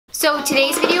So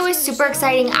today's video is super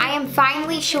exciting. I am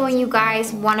finally showing you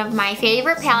guys one of my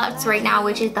favorite palettes right now,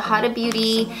 which is the Huda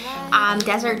Beauty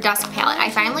Desert Dusk palette. I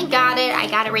finally got it. I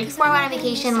got it right before I went on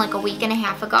vacation like a week and a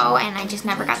half ago, and I just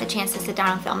never got the chance to sit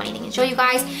down and film anything and show you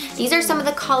guys. These are some of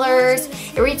the colors.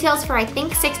 It retails for I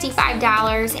think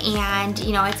 $65, and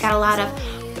you know, it's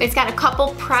got a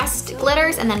couple pressed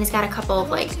glitters, and then it's got a couple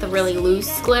of like the really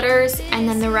loose glitters, and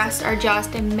then the rest are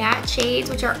just matte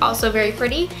shades, which are also very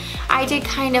pretty. I did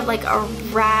kind of like a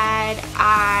red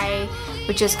eye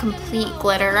with just complete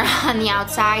glitter on the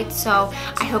outside, so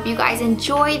I hope you guys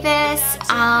enjoy this.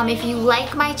 If you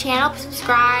like my channel,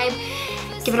 subscribe,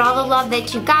 give it all the love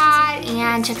that you got,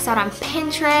 and check us out on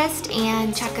Pinterest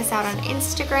and check us out on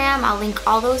Instagram. I'll link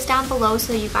all those down below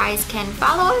so you guys can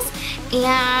follow us.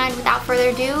 And without further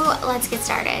ado, let's get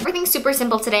started. Everything's super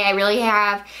simple today. I really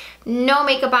have no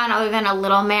makeup on other than a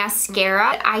little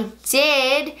mascara. I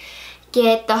did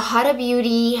get the Huda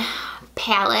Beauty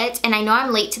palette, and I know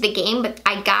I'm late to the game, but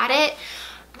I got it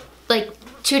like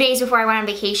 2 days before I went on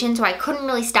vacation, so I couldn't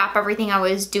really stop everything I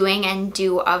was doing and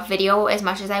do a video as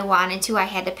much as I wanted to. I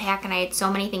had to pack, and I had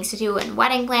so many things to do, and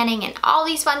wedding planning and all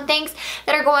these fun things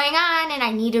that are going on, and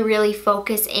I need to really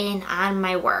focus in on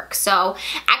my work. So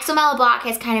XOMela block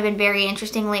has kind of been very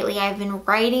interesting lately. I've been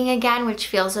writing again, which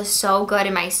feels so good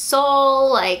in my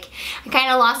soul. Like, I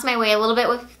kind of lost my way a little bit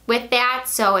with that,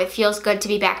 so it feels good to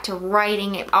be back to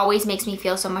writing. It always makes me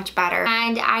feel so much better.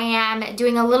 And I am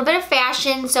doing a little bit of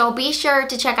fashion, so be sure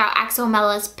to check out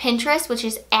XOMela's Pinterest, which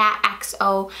is at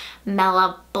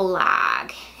XOMela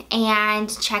blog, and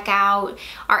check out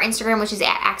our Instagram, which is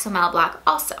at XOMela blog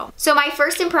also. So my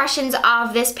first impressions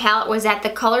of this palette was that the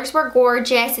colors were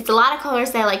gorgeous. It's a lot of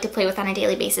colors that I like to play with on a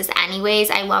daily basis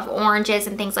anyways. I love oranges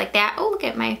and things like that. Oh, look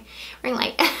at my ring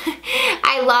light.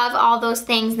 I love all those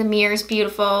things. The mirror's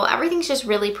beautiful. Everything's just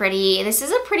really pretty. This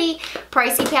is a pretty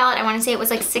pricey palette. I want to say it was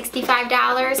like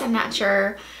 $65. I'm not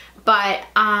sure, but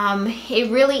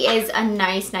it really is a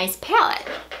nice palette.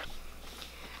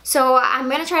 So I'm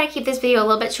going to try to keep this video a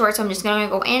little bit short, so I'm just going to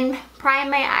go in,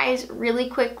 prime my eyes really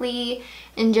quickly,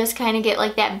 and just kind of get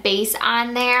like that base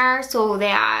on there so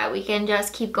that we can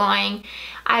just keep going.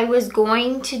 I was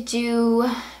going to do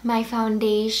my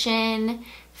foundation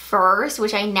first,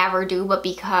 which I never do, but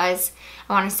because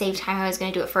I want to save time, I was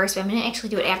going to do it first, but I'm going to actually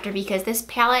do it after, because this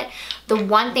palette, the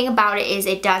one thing about it is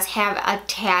it does have a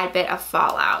tad bit of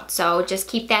fallout. So just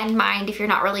keep that in mind. If you're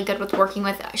not really good with working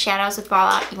with shadows with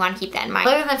fallout, you want to keep that in mind.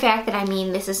 Other than the fact that, I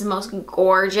mean, this is the most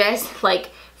gorgeous,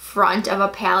 like, front of a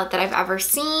palette that I've ever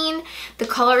seen. The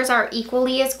colors are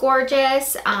equally as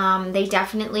gorgeous. They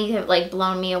definitely have like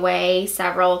blown me away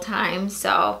several times.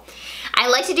 So I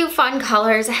like to do fun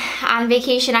colors. On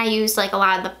vacation I use like a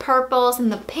lot of the purples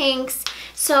and the pinks.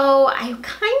 So I kind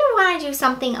of want to do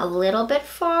something a little bit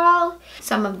fall.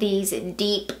 Some of these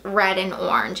deep red and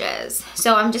oranges.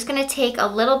 So I'm just going to take a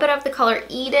little bit of the color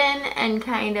Eden and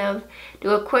kind of do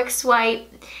a quick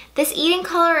swipe. This Eden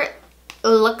color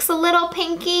looks a little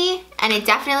pinky, and it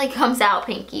definitely comes out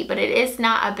pinky, but it is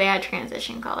not a bad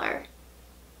transition color.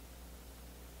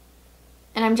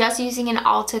 And I'm just using an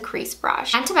Ulta crease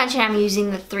brush. Not to mention I'm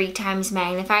using the 3x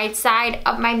magnified side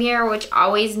of my mirror, which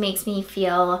always makes me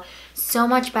feel so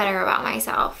much better about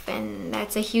myself, and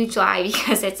that's a huge lie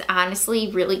because it's honestly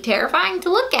really terrifying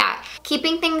to look at.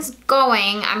 Keeping things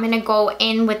going, I'm gonna go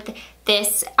in with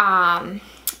this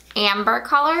amber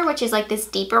color, which is like this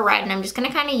deeper red, and I'm just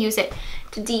gonna kind of use it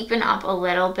to deepen up a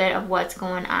little bit of what's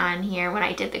going on here when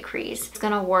I did the crease. It's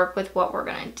gonna work with what we're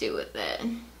gonna do with it.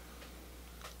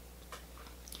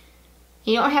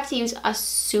 You don't have to use a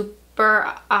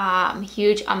super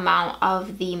huge amount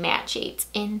of the matte shades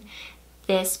in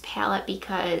this palette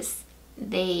because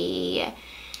they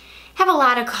have a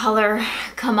lot of color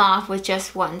come off with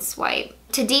just one swipe.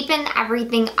 To deepen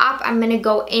everything up, I'm going to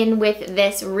go in with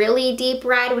this really deep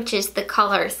red, which is the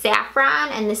color Saffron,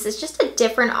 and this is just a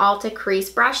different Ulta crease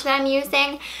brush that I'm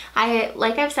using.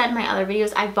 Like I've said in my other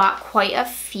videos, I bought quite a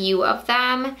few of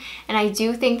them, and I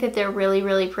do think that they're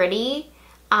really pretty.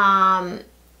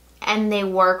 And they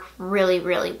work really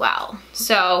well.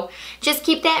 So just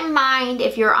keep that in mind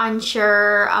if you're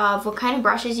unsure of what kind of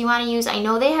brushes you want to use. I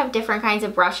know they have different kinds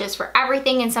of brushes for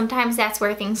everything, and sometimes that's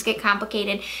where things get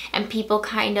complicated and people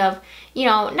kind of, you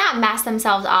know, not mess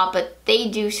themselves up, but they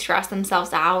do stress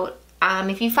themselves out.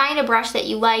 If you find a brush that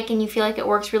you like and you feel like it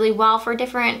works really well for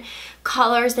different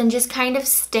colors, then just kind of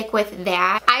stick with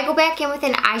that. I go back in with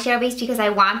an eyeshadow base because I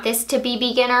want this to be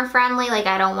beginner friendly. Like,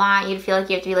 I don't want you to feel like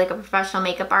you have to be like a professional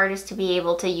makeup artist to be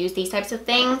able to use these types of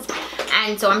things.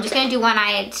 And so I'm just going to do one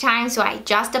eye at a time. So I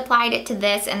just applied it to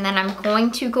this, and then I'm going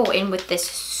to go in with this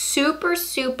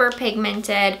super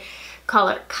pigmented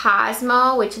color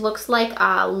Cosmo, which looks like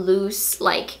a loose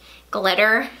like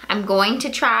glitter. I'm going to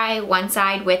try one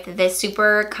side with this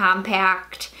super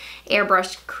compact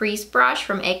airbrush crease brush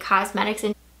from IT Cosmetics.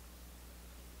 And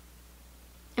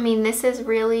I mean, this is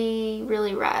really,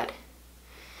 really red.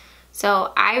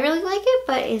 So I really like it,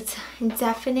 but it's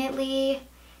definitely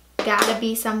gotta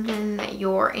be something that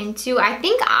you're into. I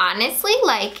think honestly,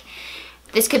 like,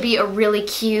 this could be a really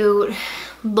cute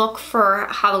look for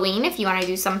Halloween if you want to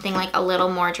do something like a little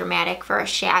more dramatic for a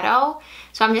shadow.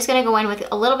 So I'm just going to go in with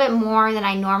a little bit more than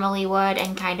I normally would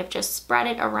and kind of just spread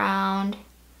it around.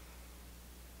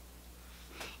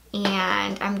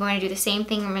 And I'm going to do the same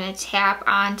thing. I'm going to tap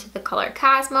onto the color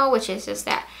Cosmo, which is just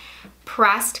that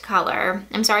pressed color.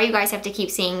 I'm sorry you guys have to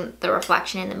keep seeing the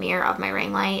reflection in the mirror of my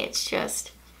ring light. It's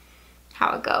just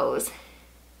how it goes.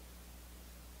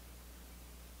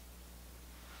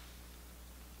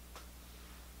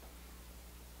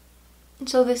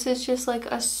 So this is just like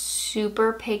a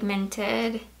super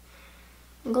pigmented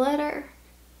glitter.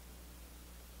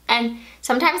 And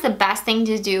sometimes the best thing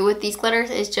to do with these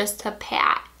glitters is just to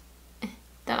pat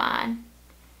them on. I'm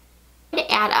going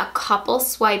to add a couple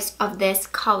swipes of this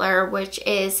color, which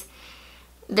is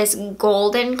this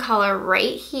golden color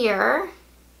right here.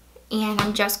 And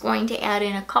I'm just going to add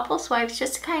in a couple swipes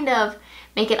just to kind of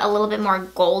make it a little bit more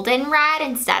golden red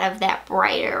instead of that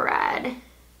brighter red.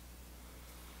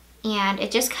 And it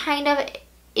just kind of,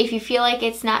 if you feel like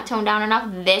it's not toned down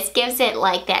enough, this gives it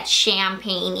like that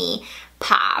champagne-y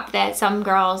pop that some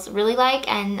girls really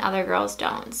like and other girls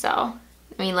don't. So, I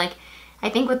mean, like,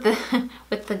 I think with the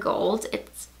with the gold,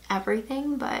 it's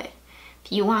everything, but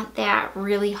if you want that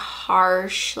really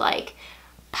harsh, like,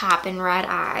 poppin' red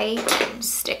eye,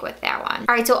 stick with that one.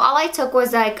 All right, so all I took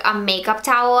was like a makeup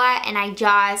towelette and I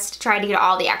just tried to get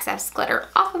all the excess glitter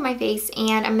off of my face,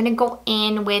 and I'm gonna go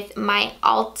in with my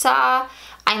Ulta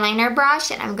eyeliner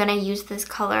brush and I'm gonna use this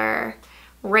color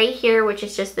right here, which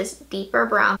is just this deeper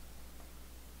brown.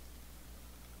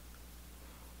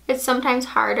 It's sometimes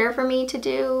harder for me to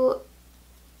do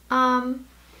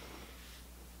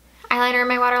eyeliner in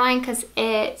my waterline because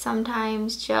it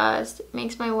sometimes just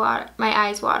makes my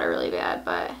eyes water really bad,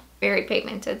 but very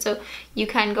pigmented, so you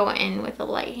can go in with a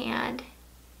light hand.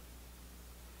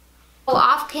 So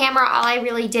off camera, all I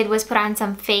really did was put on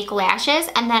some fake lashes,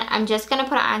 and then I'm just gonna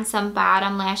put on some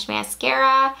bottom lash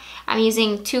mascara. I'm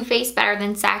using Too Faced Better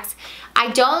Than Sex.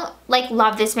 I don't like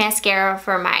love this mascara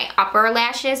for my upper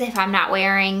lashes if I'm not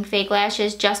wearing fake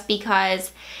lashes, just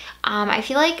because I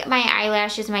feel like my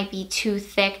eyelashes might be too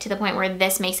thick to the point where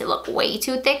this makes it look way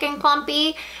too thick and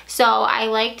clumpy. So I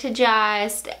like to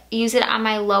just use it on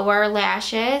my lower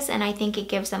lashes, and I think it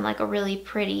gives them like a really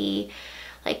pretty,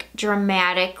 like,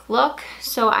 dramatic look.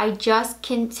 So I just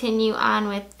continue on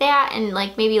with that, and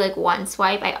like maybe like one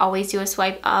swipe. I always do a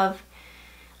swipe of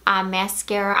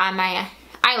mascara on my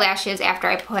eyelashes after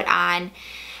I put on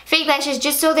fake lashes,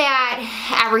 just so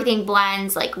that everything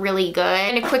blends like really good.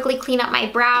 I'm gonna quickly clean up my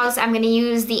brows. I'm gonna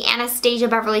use the Anastasia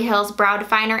Beverly Hills Brow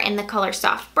Definer in the color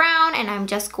Soft Brown, and I'm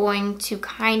just going to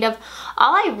kind of,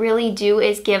 all I really do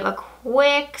is give a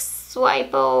quick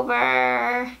swipe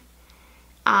over.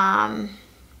 That's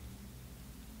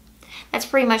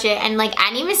pretty much it. And like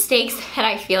any mistakes that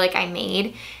I feel like I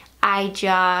made, I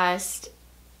just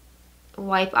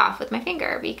wipe off with my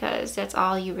finger, because that's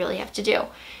all you really have to do.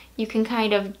 You can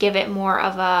kind of give it more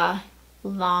of a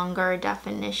longer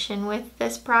definition with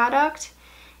this product.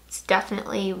 It's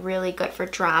definitely really good for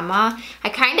drama. I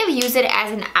kind of use it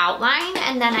as an outline,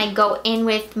 and then I go in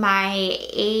with my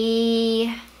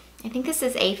I think this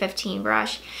is A15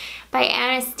 brush by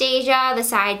Anastasia. The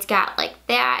sides got like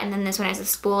that, and then this one has a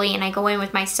spoolie, and I go in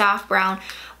with my Soft Brown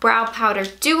Brow Powder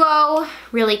Duo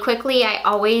really quickly. I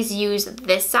always use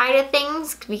this side of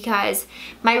things because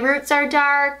my roots are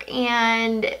dark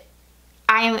and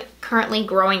I am currently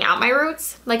growing out my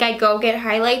roots. Like, I go get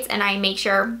highlights and I make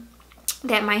sure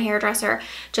that my hairdresser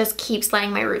just keeps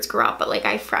letting my roots grow up, but like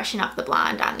I freshen up the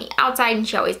blonde on the outside, and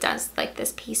she always does like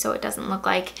this piece so it doesn't look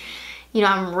like, you know,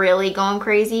 I'm really going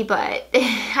crazy, but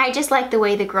I just like the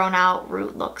way the grown out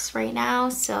root looks right now,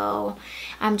 so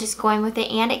I'm just going with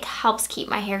it, and it helps keep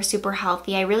my hair super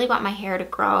healthy. I really want my hair to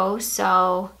grow,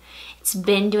 so it's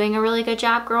been doing a really good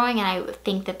job growing, and I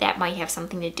think that that might have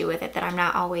something to do with it, that I'm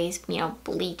not always, you know,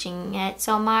 bleaching it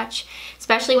so much.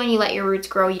 Especially when you let your roots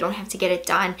grow, you don't have to get it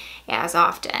done as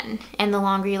often, and the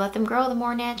longer you let them grow, the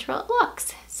more natural it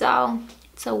looks. So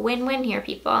it's a win-win here,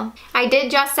 people. I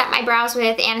did just set my brows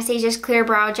with Anastasia's Clear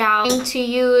Brow Gel. I'm going to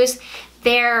use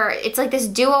It's like this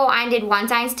duo ended. One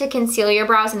side's to conceal your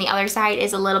brows and the other side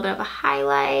is a little bit of a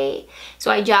highlight. So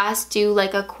I just do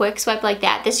like a quick swipe like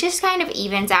that. This just kind of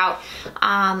evens out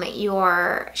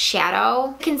your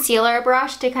shadow. Concealer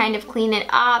brush to kind of clean it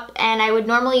up, and I would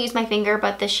normally use my finger,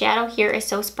 but the shadow here is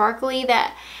so sparkly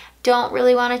that don't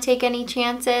really want to take any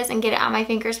chances and get it on my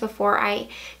fingers before I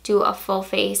do a full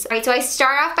face. All right, so I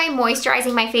start off by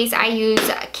moisturizing my face. I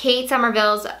use Kate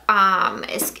Somerville's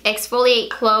Exfoliate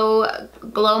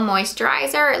Glow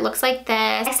Moisturizer. It looks like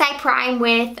this. Next, I prime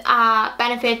with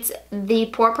Benefit's The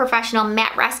Pore Professional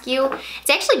Matte Rescue. It's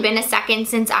actually been a second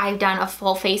since I've done a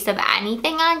full face of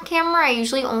anything on camera. I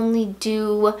usually only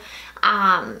do,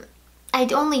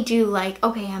 I'd only do like,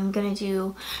 okay, I'm gonna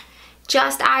do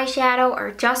just eyeshadow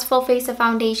or just full face of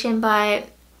foundation, but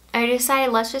I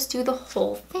decided let's just do the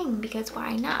whole thing because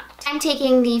why not? I'm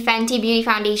taking the Fenty Beauty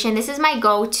foundation. This is my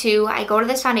go-to. I go to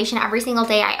this foundation every single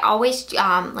day. I always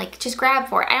like just grab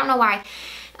for it. I don't know why.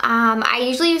 I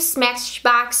usually use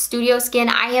Smashbox Studio Skin.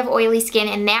 I have oily skin,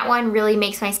 and that one really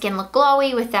makes my skin look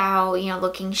glowy without, you know,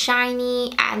 looking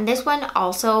shiny. And this one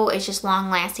also is just long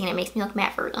lasting. It makes me look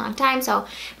matte for a really long time. So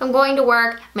if I'm going to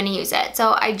work, I'm gonna use it.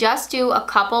 So I just do a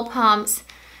couple pumps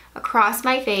across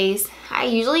my face. I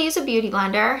usually use a beauty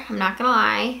blender, I'm not gonna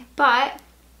lie, but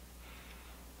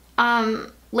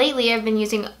lately I've been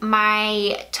using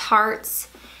my Tarte's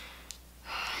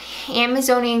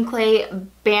Amazonian Clay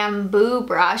Bamboo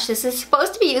brush. This is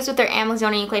supposed to be used with their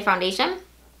Amazonian Clay foundation.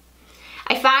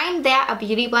 I find that a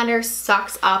beauty blender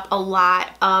sucks up a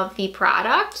lot of the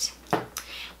product,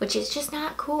 which is just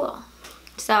not cool.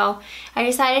 So I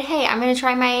decided, hey, I'm gonna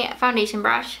try my foundation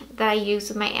brush that I use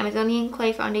with my Amazonian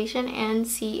Clay foundation and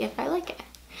see if I like it.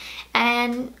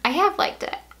 And I have liked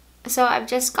it, so I've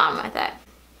just gone with it.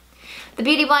 The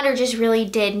beauty blender just really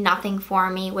did nothing for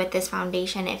me with this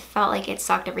foundation. It felt like it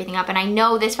sucked everything up, and I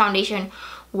know this foundation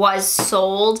was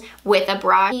sold with a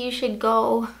brush. You should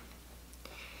go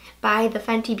buy the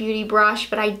Fenty Beauty brush,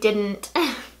 but I didn't.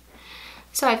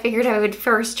 So I figured I would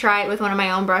first try it with one of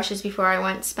my own brushes before I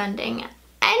went spending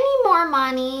any more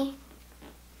money.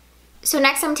 So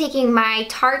next I'm taking my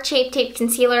Tarte Shape Tape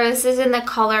Concealer. This is in the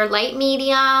color Light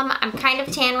Medium. I'm kind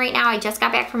of tan right now. I just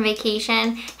got back from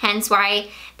vacation, hence why,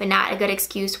 but not a good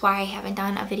excuse why I haven't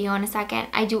done a video in a second.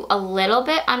 I do a little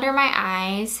bit under my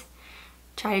eyes.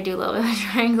 Try to do a little bit of a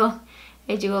triangle.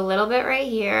 I do a little bit right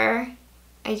here.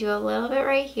 I do a little bit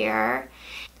right here.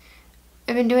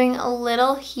 I've been doing a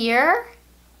little here.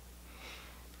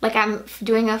 Like I'm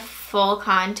doing a full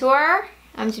contour.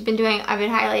 I've been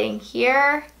highlighting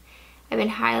here. I've been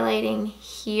highlighting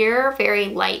here very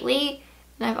lightly,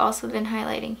 and I've also been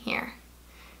highlighting here.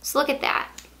 So look at that.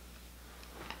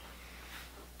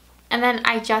 And then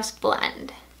I just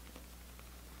blend.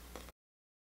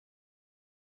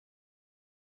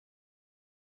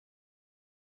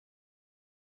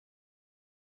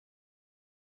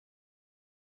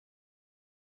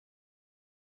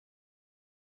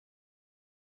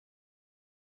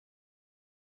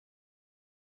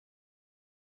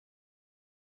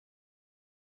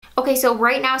 Okay, so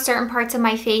right now certain parts of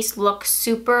my face look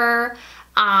super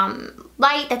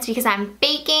light. That's because I'm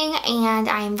baking, and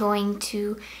I'm going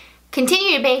to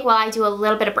continue to bake while I do a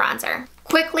little bit of bronzer.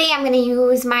 Quickly, I'm going to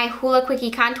use my Hula Quickie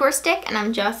contour stick, and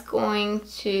I'm just going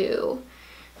to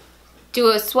do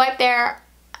a swipe there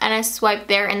and a swipe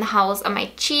there in the hollows of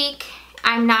my cheek.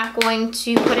 I'm not going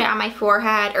to put it on my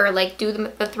forehead or like do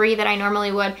the three that I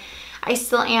normally would. I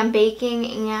still am baking,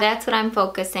 and that's what I'm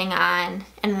focusing on,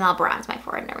 and then I'll bronze my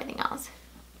forehead and everything else.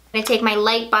 I'm going to take my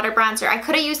light butter bronzer. I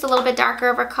could have used a little bit darker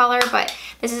of a color, but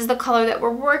this is the color that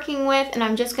we're working with, and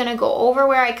I'm just going to go over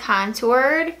where I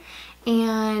contoured.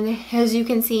 And as you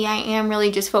can see, I am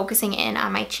really just focusing in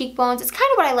on my cheekbones. It's kind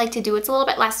of what I like to do. It's a little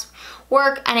bit less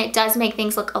work, and it does make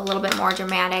things look a little bit more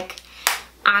dramatic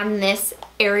on this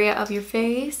area of your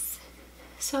face.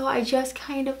 So I just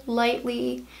kind of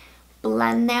lightly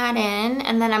blend that in,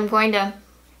 and then I'm going to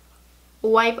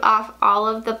wipe off all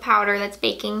of the powder that's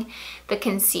baking the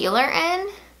concealer in.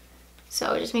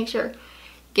 So just make sure,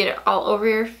 get it all over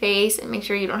your face, and make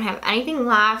sure you don't have anything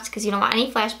left because you don't want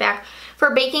any flashback.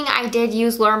 For baking, I did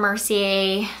use Laura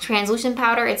Mercier translucent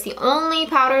powder. It's the only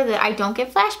powder that I don't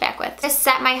get flashback with. Just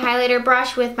set my highlighter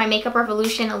brush with my Makeup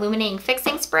Revolution Illuminating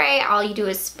Fixing Spray. All you do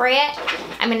is spray it.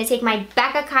 I'm going to take my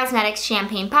Becca Cosmetics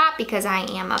Champagne Pop because I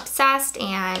am obsessed,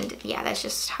 and yeah, that's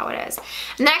just how it is.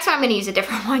 And the next one I'm going to use a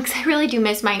different one because I really do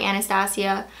miss my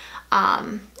Anastasia.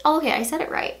 Oh, okay, I said it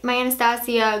right. My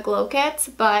Anastasia Glow Kits,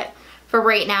 but for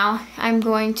right now, I'm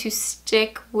going to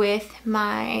stick with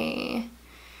my,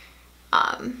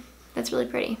 that's really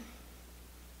pretty,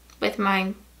 with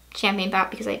my Champagne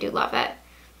Pop because I do love it.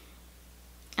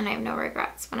 and I have no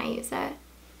regrets when I use it.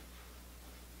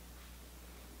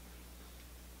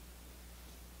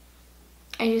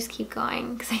 I just keep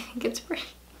going because I think it's pretty.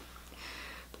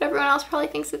 But everyone else probably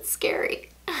thinks it's scary.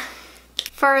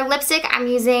 For lipstick, I'm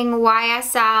using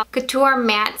YSL Couture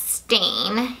Matte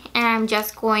Stain, and I'm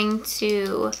just going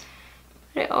to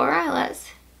put it over my eyelids.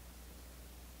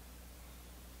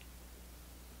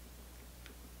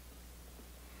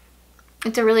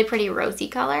 It's a really pretty rosy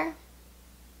color.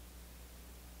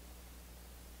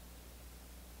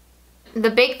 The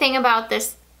big thing about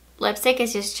this lipstick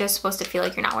is it's just supposed to feel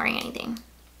like you're not wearing anything.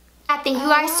 Thank you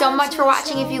guys so much for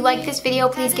watching. If you like this video,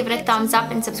 please give it a thumbs up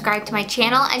and subscribe to my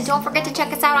channel. And don't forget to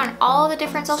check us out on all the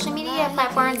different social media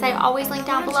platforms I always link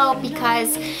down below,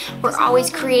 because we're always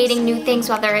creating new things,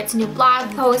 whether it's new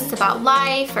blog posts about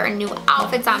life or new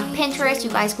outfits on Pinterest. You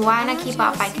guys wanna keep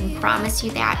up, I can promise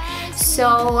you that.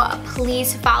 So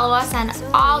please follow us on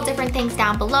all different things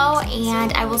down below,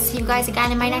 and I will see you guys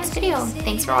again in my next video.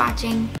 Thanks for watching.